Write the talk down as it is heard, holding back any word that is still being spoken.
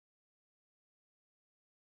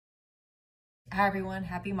Hi everyone,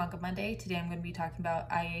 happy Manga Monday. Today I'm going to be talking about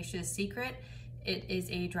Ayeshahs Secret. It is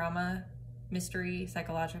a drama, mystery,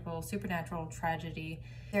 psychological, supernatural tragedy.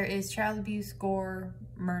 There is child abuse, gore,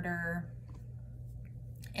 murder,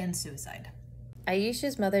 and suicide.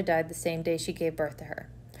 Ayeshah's mother died the same day she gave birth to her.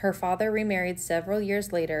 Her father remarried several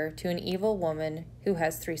years later to an evil woman who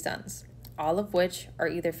has 3 sons, all of which are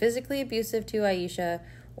either physically abusive to Ayeshah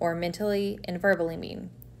or mentally and verbally mean,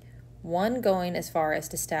 one going as far as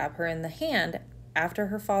to stab her in the hand after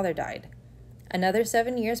her father died. Another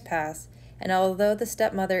 7 years pass, and although the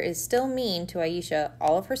stepmother is still mean to Ayeshah,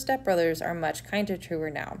 all of her stepbrothers are much kinder to her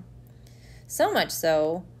now. So much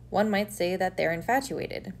so, one might say that they're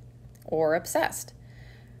infatuated or obsessed.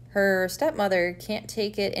 Her stepmother can't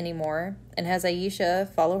take it anymore and has Ayeshah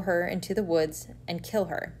follow her into the woods and kill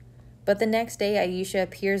her. But the next day, Ayeshah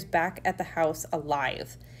appears back at the house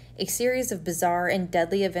alive. A series of bizarre and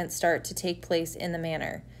deadly events start to take place in the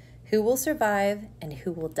manor. Who will survive and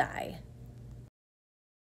who will die?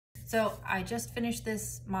 So I just finished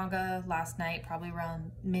this manga last night, probably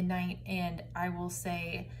around midnight, and I will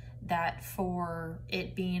say that for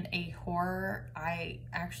it being a horror, I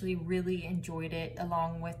actually really enjoyed it,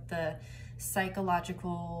 along with the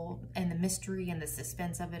psychological and the mystery and the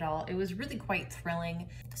suspense of it all. It was really quite thrilling.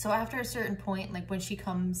 So after a certain point, like when she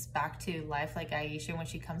comes back to life, like Ayeshah, when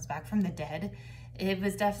she comes back from the dead, it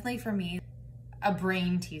was definitely for me a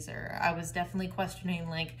brain teaser. I was definitely questioning,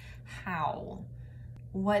 like, how?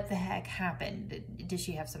 What the heck happened? Did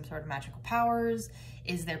she have some sort of magical powers?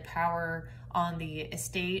 Is there power on the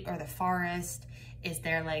estate or the forest? Is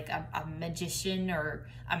there like a magician or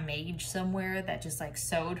a mage somewhere that just like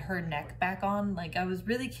sewed her neck back on? Like, I was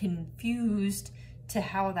really confused to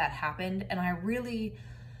how that happened, and I really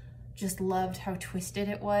just loved how twisted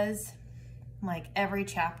it was. Like every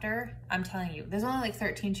chapter, I'm telling you, there's only like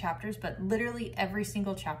 13 chapters, but literally every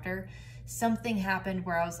single chapter, something happened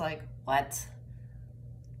where I was like, what?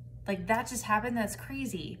 Like, that just happened? That's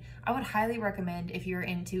crazy. I would highly recommend, if you're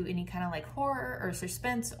into any kind of like horror or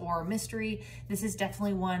suspense or mystery, this is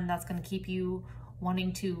definitely one that's going to keep you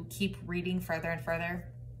wanting to keep reading further and further.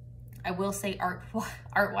 I will say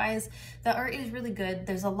art-wise, the art is really good.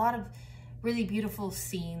 There's a lot of really beautiful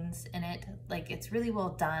scenes in it. Like, it's really well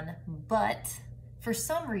done, but for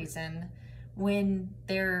some reason, when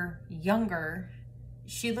they're younger,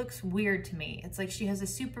 she looks weird to me. It's like she has a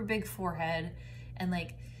super big forehead, and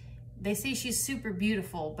like, they say she's super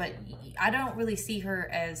beautiful, but I don't really see her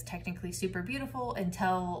as technically super beautiful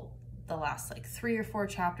until the last like 3 or 4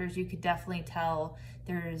 chapters. You could definitely tell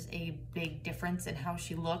there's a big difference in how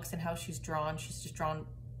she looks and how she's drawn. She's just drawn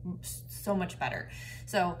so much better.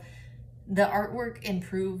 So the artwork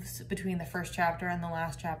improves between the first chapter and the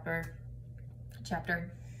last chapter.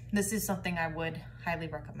 This is something I would highly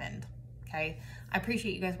recommend, okay? I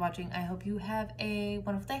appreciate you guys watching. I hope you have a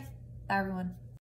wonderful day. Bye, everyone.